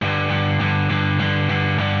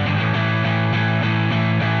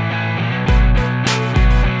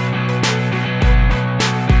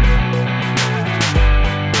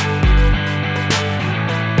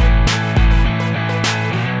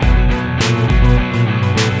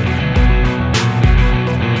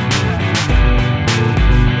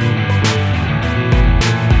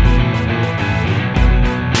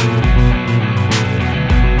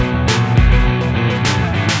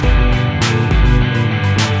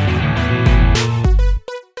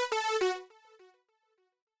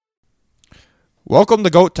Welcome to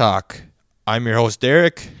GOAT Talk. I'm your host,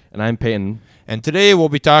 Derek. And I'm Peyton. And today we'll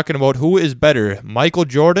be talking about who is better, Michael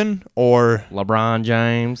Jordan or LeBron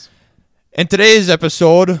James. In today's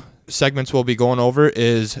episode, segments we'll be going over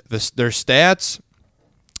is their stats,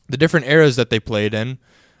 the different eras that they played in,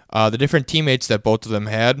 the different teammates that both of them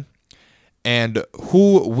had, and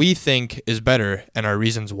who we think is better and our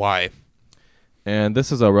reasons why. And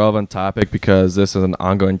this is a relevant topic because this is an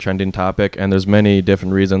ongoing trending topic, and there's many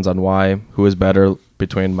different reasons on why who is better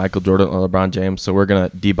between Michael Jordan and LeBron James, so we're going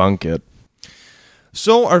to debunk it.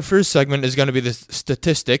 So our first segment is going to be the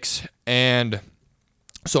statistics, and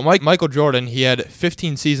so Michael Jordan, he had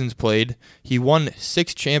 15 seasons played, he won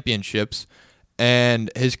 6 championships, and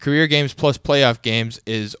his career games plus playoff games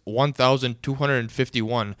is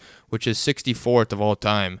 1,251, which is 64th of all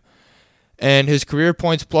time. And his career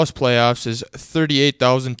points plus playoffs is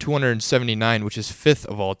 38,279, which is 5th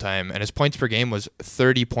of all time. And his points per game was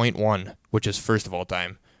 30.1, which is 1st of all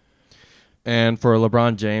time. And for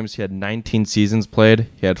LeBron James, he had 19 seasons played.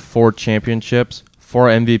 He had 4 championships, 4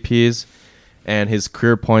 MVPs, and his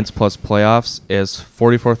career points plus playoffs is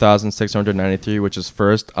 44,693, which is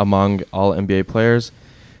 1st among all NBA players.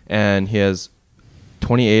 And he has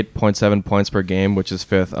 28.7 points per game, which is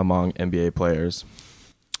 5th among NBA players.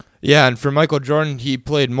 Yeah, and for Michael Jordan, he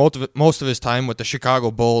played most of his time with the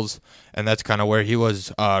Chicago Bulls, and that's kind of where he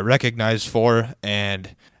was recognized for.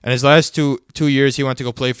 And his last two years, he went to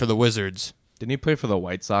go play for the Wizards. Didn't he play for the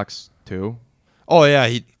White Sox too? Oh yeah,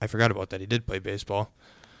 I forgot about that. He did play baseball.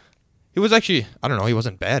 He was actually, I don't know, he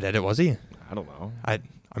wasn't bad at it, was he? I don't know.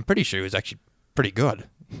 I'm pretty sure he was actually pretty good.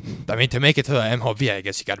 I mean, to make it to the MLB, I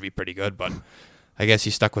guess you got to be pretty good, but I guess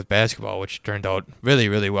he stuck with basketball, which turned out really,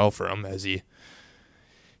 really well for him as he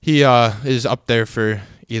is up there for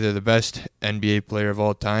either the best NBA player of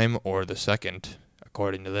all time or the second,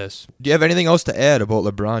 according to this. Do you have anything else to add about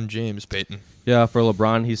LeBron James, Peyton? Yeah, for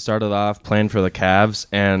LeBron, he started off playing for the Cavs,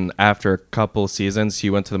 and after a couple seasons, he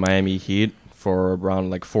went to the Miami Heat for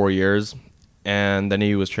around 4 years, and then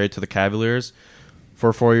he was traded to the Cavaliers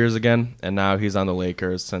for 4 years again, and now he's on the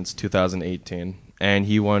Lakers since 2018. And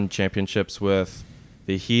he won championships with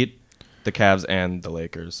the Heat, the Cavs, and the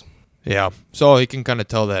Lakers. Yeah, so you can kind of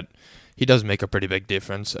tell that he does make a pretty big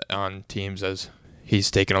difference on teams as he's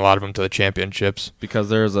taken a lot of them to the championships. Because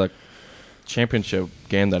there's a championship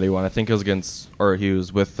game that he won. I think it was he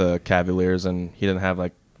was with the Cavaliers, and he didn't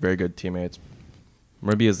have very good teammates.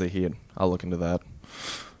 Maybe it's the Heat. I'll look into that.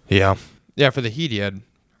 Yeah. Yeah, for the Heat, he had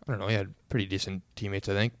pretty decent teammates,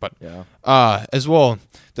 I think. But yeah. As we'll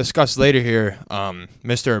discuss later here,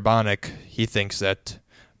 Mr. Urbanik, he thinks that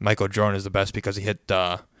Michael Jordan is the best because he hit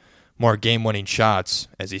more game-winning shots,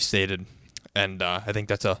 as he stated, and I think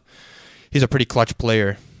he's a pretty clutch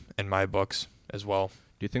player in my books as well.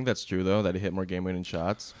 Do you think that's true though, that he hit more game-winning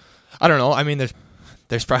shots? I don't know. I mean,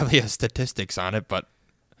 there's probably statistics on it, but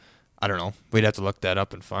I don't know. We'd have to look that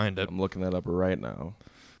up and find it. I'm looking that up right now.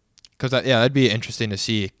 Because that'd be interesting to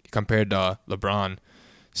see compared to LeBron,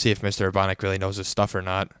 see if Mr. Urbanik really knows his stuff or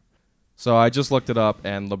not. So I just looked it up,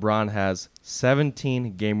 and LeBron has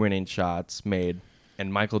 17 game-winning shots made,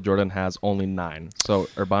 and Michael Jordan has only 9. So,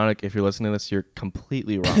 Urbanik, if you're listening to this, you're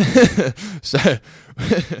completely wrong. So,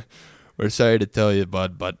 we're sorry to tell you,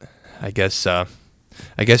 bud, but I guess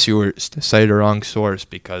you were cited a wrong source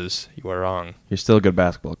because you were wrong. You're still a good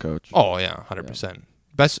basketball coach. Oh, yeah, 100%.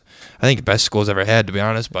 Yeah. I think best school's ever had, to be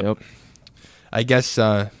honest, but yep. I guess...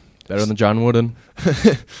 better than John Wooden.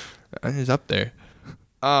 He's up there.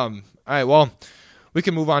 All right, well... We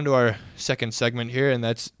can move on to our second segment here, and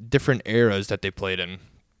that's different eras that they played in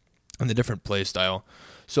and the different play style.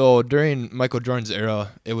 So during Michael Jordan's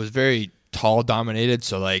era, it was very tall dominated.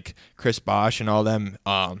 So Chris Bosh and all them,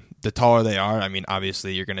 the taller they are, I mean,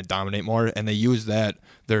 obviously you're going to dominate more. And they use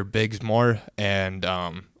their bigs more, and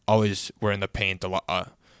always were in the paint a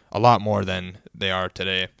lot more than they are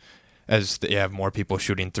today, as they have more people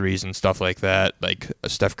shooting threes and stuff like that, like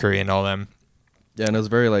Steph Curry and all them. Yeah, and it was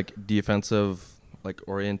very defensive.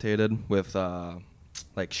 Orientated with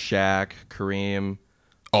Shaq, Kareem.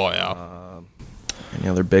 Oh yeah. Any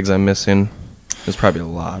other bigs I'm missing? There's probably a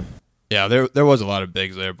lot. Yeah, there was a lot of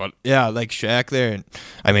bigs there, but yeah, Shaq there. And,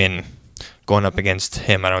 I mean, going up against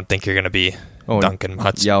him, I don't think you're gonna be dunking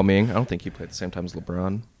much. Yao Ming. I don't think he played at the same time as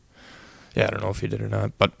LeBron. Yeah, I don't know if he did or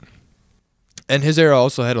not, but. And his era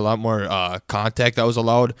also had a lot more contact that was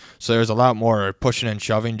allowed, so there was a lot more pushing and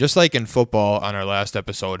shoving, just like in football on our last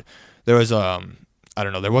episode. There was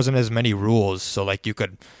there wasn't as many rules, so you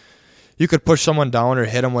could you could push someone down or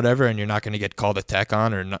hit them, whatever, and you're not going to get called a tech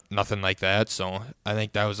on or nothing like that. So I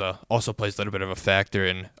think that was also plays a little bit of a factor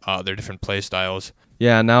in their different play styles.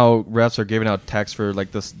 Yeah, now refs are giving out techs for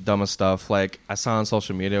like this dumbest stuff. Like I saw on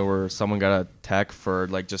social media where someone got a tech for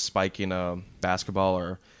like just spiking a basketball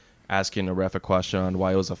or asking a ref a question on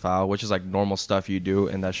why it was a foul, which is like normal stuff you do,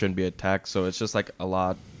 and that shouldn't be a tech. So it's just like a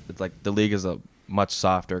lot. It's like the league is a much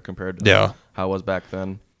softer compared to how it was back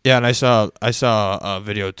then. Yeah, and I saw a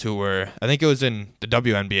video too where I think it was in the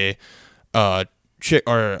WNBA. Chick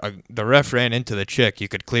or the ref ran into the chick. You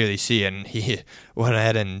could clearly see, and he went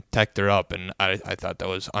ahead and teched her up. And I thought that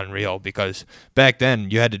was unreal because back then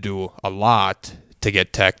you had to do a lot to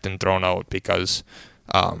get teched and thrown out because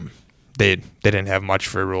they didn't have much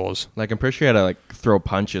for rules. Like I'm pretty sure you had to like throw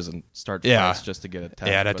punches and start fights just to get a tech.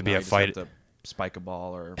 Yeah, it had to be a fight. To spike a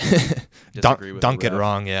ball or dunk it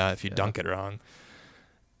wrong. Yeah, if you dunk it wrong.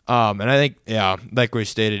 And I think, like we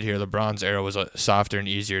stated here, LeBron's era was softer and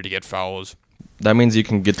easier to get fouls. That means you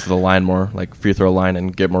can get to the line more, like free throw line,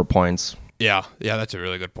 and get more points. Yeah, that's a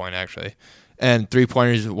really good point, actually. And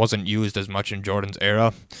three-pointers wasn't used as much in Jordan's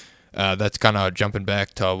era. That's kind of jumping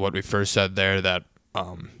back to what we first said there, that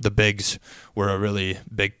the bigs were a really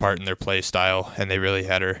big part in their play style, and they really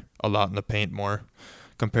had her a lot in the paint more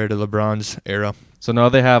compared to LeBron's era. So now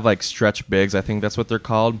they have like stretch bigs, I think that's what they're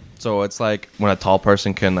called. So it's like when a tall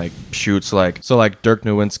person can like shoot. So like Dirk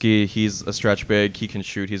Nowitzki, he's a stretch big. He can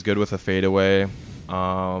shoot. He's good with a fadeaway.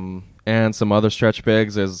 And some other stretch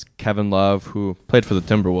bigs is Kevin Love, who played for the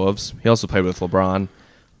Timberwolves. He also played with LeBron.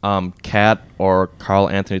 Cat or Karl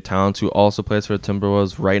Anthony Towns, who also plays for the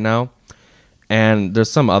Timberwolves right now. And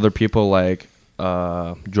there's some other people like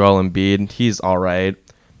Joel Embiid. He's all right.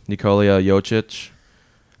 Nikola Jokic.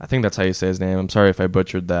 I think that's how you say his name. I'm sorry if I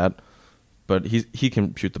butchered that. But he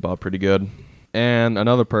can shoot the ball pretty good. And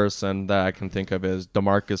another person that I can think of is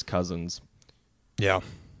DeMarcus Cousins. Yeah,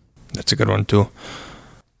 that's a good one too.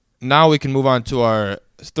 Now we can move on to our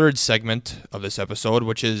third segment of this episode,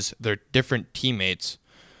 which is their different teammates.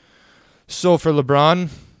 So for LeBron,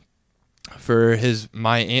 for his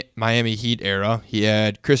Miami Heat era, he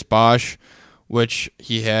had Chris Bosh, which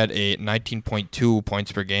he had a 19.2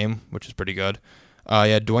 points per game, which is pretty good.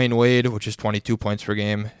 He had Dwayne Wade, which is 22 points per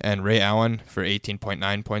game, and Ray Allen for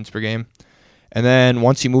 18.9 points per game. And then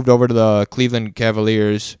once he moved over to the Cleveland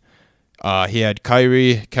Cavaliers, he had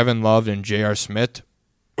Kyrie, Kevin Love, and J.R. Smith,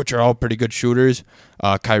 which are all pretty good shooters.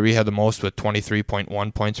 Kyrie had the most with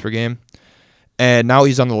 23.1 points per game. And now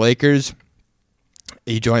he's on the Lakers.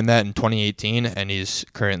 He joined that in 2018, and he's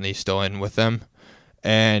currently still in with them.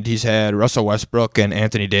 And he's had Russell Westbrook and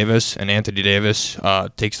Anthony Davis, and Anthony Davis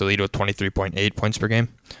takes the lead with 23.8 points per game.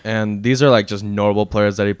 And these are like just notable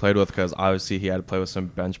players that he played with because obviously he had to play with some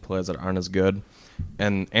bench players that aren't as good.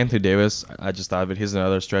 And Anthony Davis, I just thought of it, he's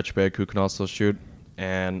another stretch big who can also shoot.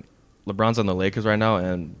 And LeBron's on the Lakers right now,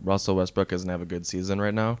 and Russell Westbrook doesn't have a good season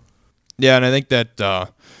right now. Yeah, and I think that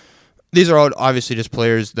these are all obviously just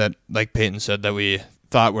players that, like Peyton said, that we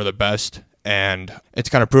thought were the best. And it's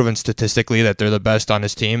kind of proven statistically that they're the best on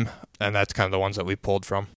his team, and that's kind of the ones that we pulled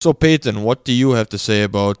from. So, Peyton, what do you have to say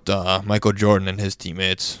about Michael Jordan and his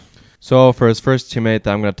teammates? So, for his first teammate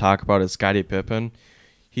that I'm going to talk about is Scottie Pippen.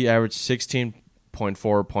 He averaged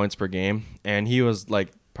 16.4 points per game, and he was like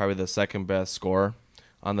probably the second best scorer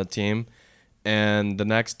on the team. And the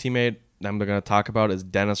next teammate that I'm going to talk about is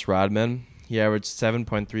Dennis Rodman. He averaged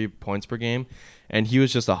 7.3 points per game. And he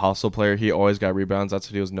was just a hustle player. He always got rebounds. That's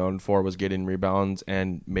what he was known for, was getting rebounds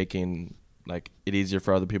and making like it easier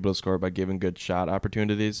for other people to score by giving good shot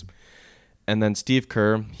opportunities. And then Steve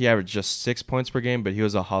Kerr, he averaged just 6 points per game, but he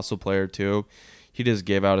was a hustle player too. He just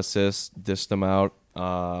gave out assists, dished them out.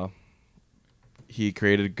 He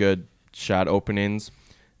created good shot openings.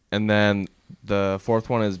 And then the fourth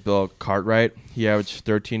one is Bill Cartwright. He averaged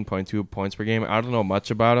 13.2 points per game. I don't know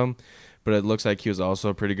much about him, but it looks like he was also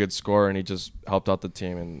a pretty good scorer, and he just helped out the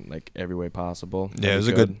team in like every way possible. Yeah, he was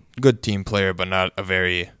a good team player, but not a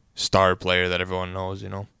very star player that everyone knows, you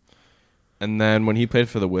know. And then when he played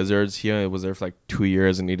for the Wizards, he only was there for like 2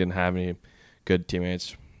 years, and he didn't have any good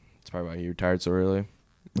teammates. That's probably why he retired so early.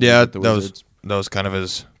 Yeah, that was kind of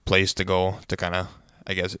his place to go to kind of,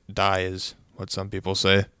 I guess, die is what some people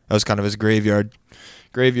say. That was kind of his graveyard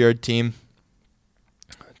team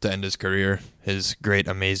to end his career, his great,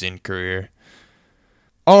 amazing career.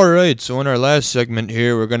 All right, so in our last segment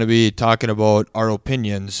here, we're going to be talking about our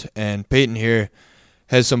opinions, and Peyton here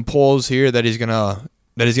has some polls here that he's gonna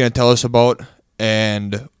tell us about,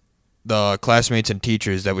 and the classmates and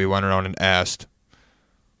teachers that we went around and asked.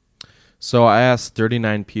 So I asked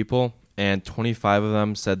 39 people, and 25 of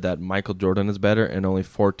them said that Michael Jordan is better, and only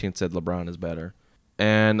 14 said LeBron is better.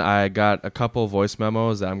 And I got a couple voice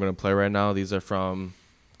memos that I'm going to play right now. These are from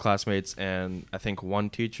classmates and I think one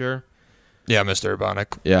teacher. Yeah, Mr.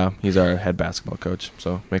 Urbanic. Yeah, he's our head basketball coach,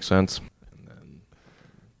 so makes sense.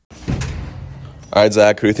 All right,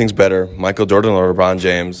 Zach, who do you think's better, Michael Jordan or LeBron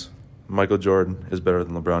James? Michael Jordan is better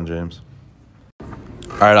than LeBron James. All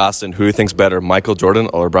right, Austin, who do you think's better, Michael Jordan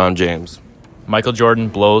or LeBron James? Michael Jordan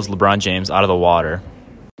blows LeBron James out of the water.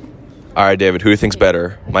 All right, David, who do you think's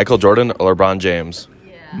better, Michael Jordan or LeBron James?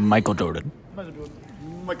 Michael Jordan. All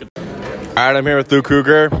right, I'm here with Luke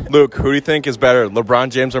Kruger. Luke, who do you think is better, LeBron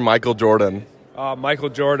James or Michael Jordan? Michael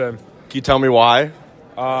Jordan, Can you tell me why?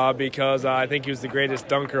 because I think he was the greatest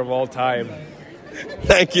dunker of all time.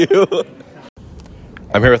 Thank you.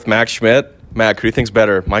 I'm here with Mac Schmidt. Mac, who do you think's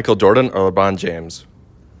better, Michael Jordan or LeBron James?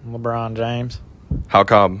 LeBron James How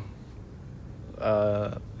come?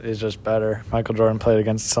 is just better. Michael Jordan played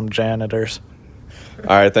against some janitors.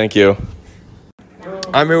 All right, thank you.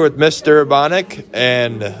 I'm here with Mr. Urbanic,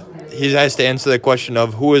 and he has to answer the question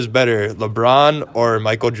of who is better, LeBron or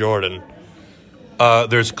Michael Jordan.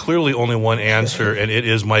 There's clearly only one answer, and it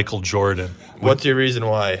is Michael Jordan. What's your reason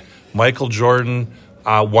why? Michael Jordan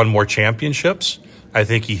won more championships. I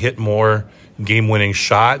think he hit more game-winning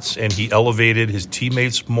shots, and he elevated his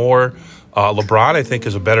teammates more. LeBron, I think,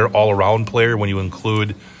 is a better all-around player when you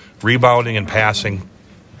include rebounding and passing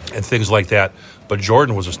and things like that. But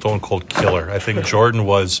Jordan was a stone-cold killer. I think Jordan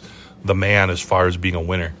was the man as far as being a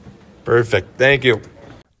winner. Perfect. Thank you.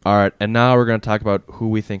 All right, and now we're going to talk about who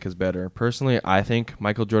we think is better. Personally, I think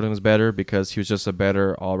Michael Jordan is better because he was just a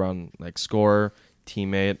better all-around scorer,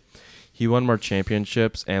 teammate. He won more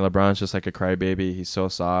championships, and LeBron's just like a crybaby. He's so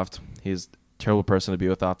soft. He's a terrible person to be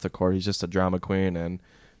with off the court. He's just a drama queen, and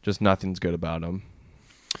just nothing's good about him.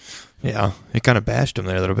 Yeah, he kind of bashed him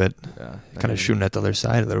there a little bit. Yeah, Kind of shooting at the other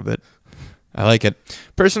side a little bit. I like it.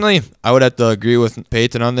 Personally, I would have to agree with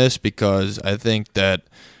Peyton on this because I think that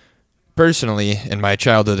personally, in my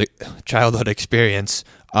childhood experience,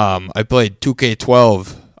 I played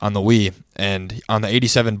 2K12 on the Wii, and on the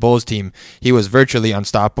 87 Bulls team, he was virtually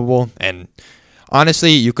unstoppable. And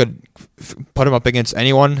honestly, you could put him up against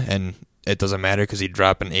anyone, and it doesn't matter because he'd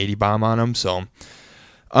drop an 80 bomb on him. So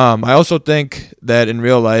I also think that in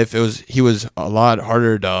real life, he was a lot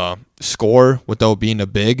harder to score without being a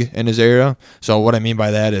big in his era. So what I mean by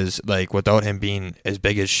that is without him being as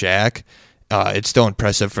big as Shaq, it's still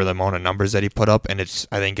impressive for the amount of numbers that he put up, and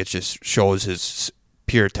I think it just shows his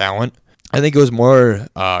pure talent. I think it was more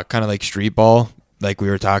kind of like street ball, like we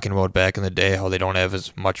were talking about back in the day, how they don't have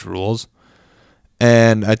as much rules.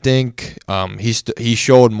 And I think he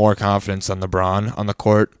showed more confidence than LeBron on the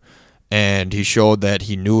court, and he showed that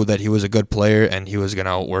he knew that he was a good player and he was going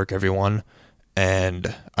to outwork everyone.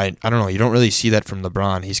 And I don't know, you don't really see that from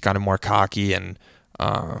LeBron. He's kind of more cocky and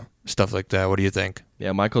stuff like that. What do you think?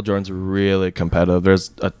 Yeah, Michael Jordan's really competitive.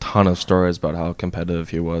 There's a ton of stories about how competitive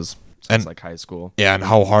he was since high school. Yeah, and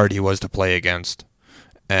how hard he was to play against.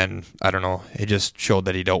 And I don't know, he just showed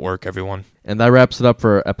that he'd outwork everyone. And that wraps it up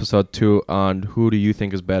for episode 2 on who do you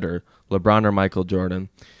think is better, LeBron or Michael Jordan.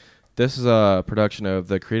 This is a production of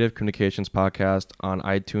the Creative Communications Podcast on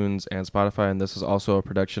iTunes and Spotify, and this is also a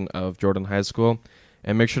production of Jordan High School.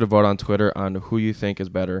 And make sure to vote on Twitter on who you think is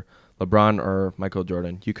better, LeBron or Michael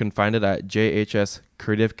Jordan. You can find it at JHS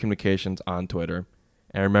Creative Communications on Twitter.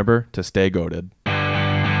 And remember to stay goated.